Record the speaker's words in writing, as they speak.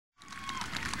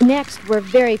Next, we're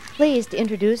very pleased to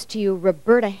introduce to you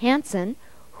Roberta Hansen,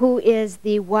 who is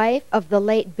the wife of the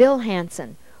late Bill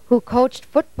Hansen, who coached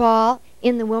football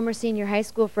in the Willmar Senior High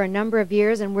School for a number of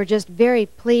years, and we're just very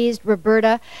pleased,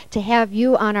 Roberta, to have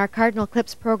you on our Cardinal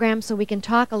Clips program so we can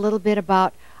talk a little bit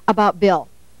about Bill.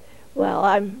 Well,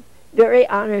 I'm very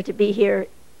honored to be here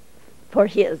for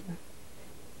his,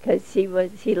 because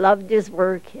he loved his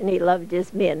work and he loved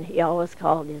his men. He always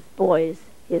called his boys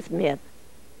his men.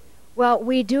 Well,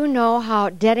 we do know how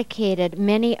dedicated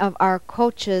many of our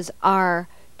coaches are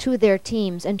to their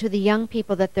teams and to the young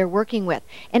people that they're working with.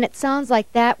 And it sounds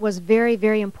like that was very,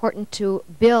 very important to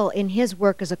Bill in his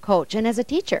work as a coach and as a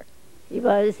teacher. He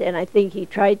was, and I think he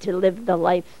tried to live the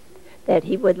life that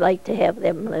he would like to have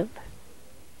them live.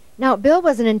 Now, Bill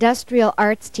was an industrial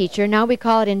arts teacher. Now we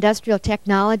call it industrial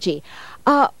technology.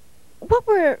 What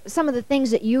were some of the things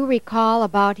that you recall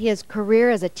about his career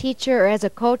as a teacher or as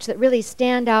a coach that really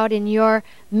stand out in your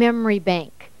memory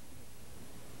bank?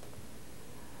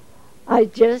 I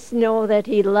just know that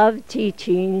he loved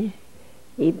teaching.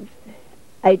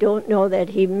 I don't know that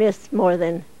he missed more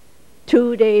than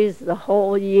 2 days the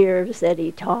whole years that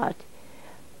he taught,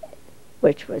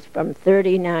 which was from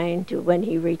 39 to when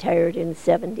he retired in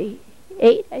 78,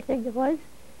 I think it was.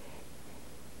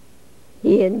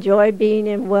 He enjoyed being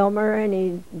in Willmar, and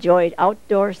he enjoyed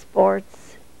outdoor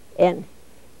sports, and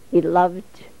he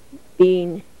loved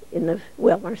being in the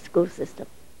Willmar school system.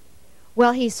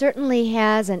 Well, he certainly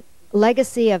has a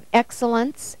legacy of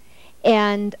excellence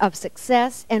and of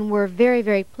success, and we're very,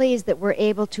 very pleased that we're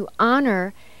able to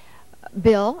honor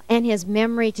Bill and his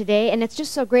memory today, and it's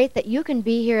just so great that you can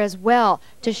be here as well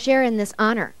to share in this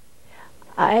honor.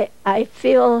 I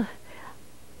feel...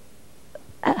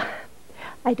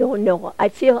 I don't know. I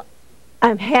feel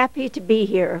I'm happy to be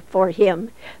here for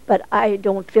him, but I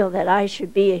don't feel that I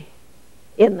should be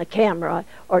in the camera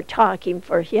or talking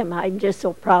for him. I'm just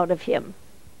so proud of him.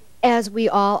 As we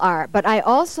all are. But I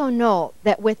also know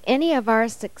that with any of our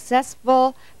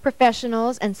successful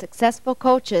professionals and successful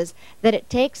coaches, that it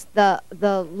takes the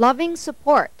loving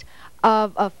support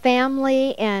of a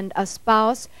family and a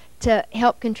spouse to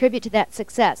help contribute to that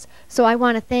success. So I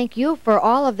want to thank you for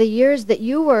all of the years that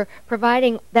you were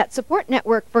providing that support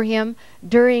network for him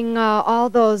during all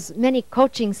those many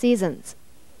coaching seasons.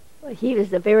 Well, he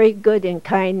was a very good and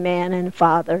kind man and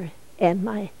father, and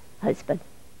my husband.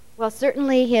 Well,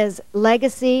 certainly his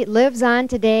legacy lives on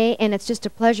today, and it's just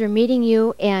a pleasure meeting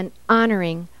you and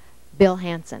honoring Bill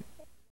Hansen.